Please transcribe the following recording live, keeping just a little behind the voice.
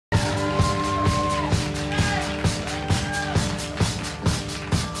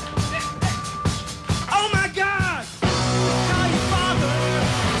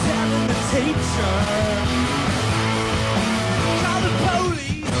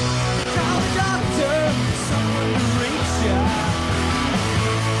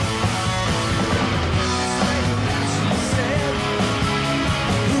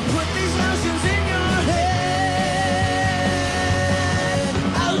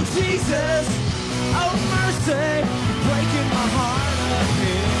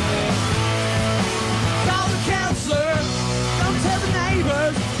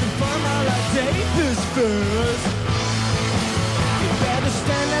mothers. You better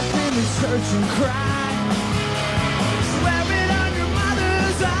stand up in the church and cry. Swear it on your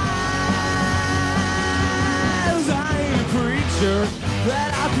mother's eyes. I ain't a preacher, that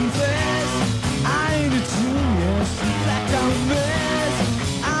I'll confess. I ain't a genius, that don't miss.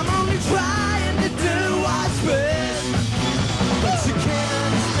 I'm only trying to do what's best. But you can't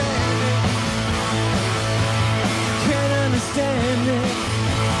understand it. Can't understand it.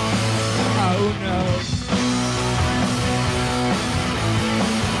 Oh no.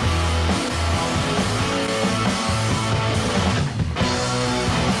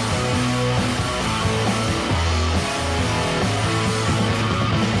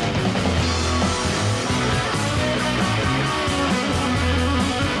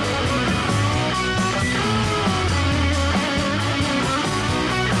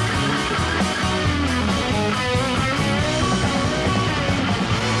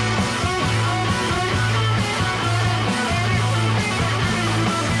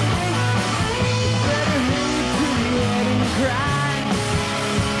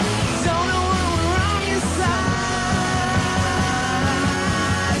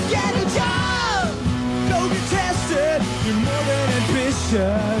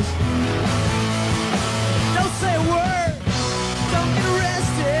 Don't say a word, don't get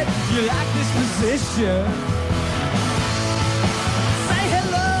arrested. You like this position. Say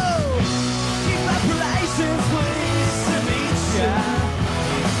hello, keep up relations, please to meet ya.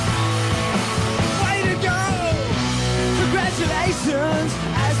 Way to go, congratulations,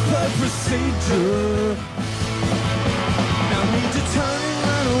 as per procedure. No need to turn and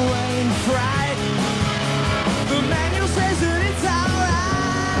run away in fright. The manual says that it's alright.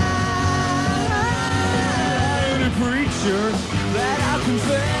 Preacher, that I'll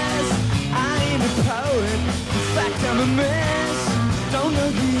confess. I ain't a poet, in fact I'm a mess. Don't know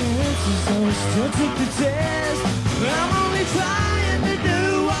the answers, so I still take the test. I'm only trying to do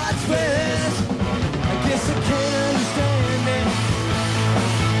what's best. I guess I can't understand it.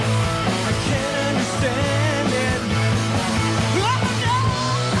 I can't understand it. Oh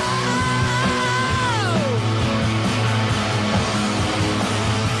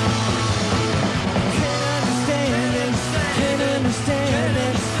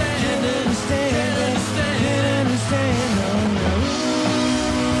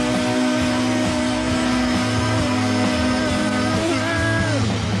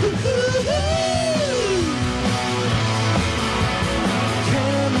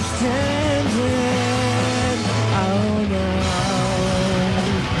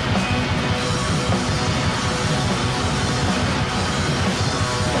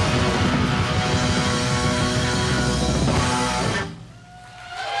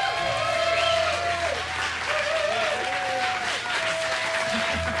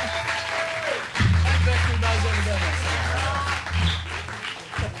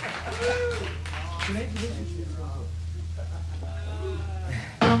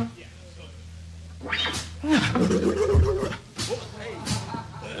no!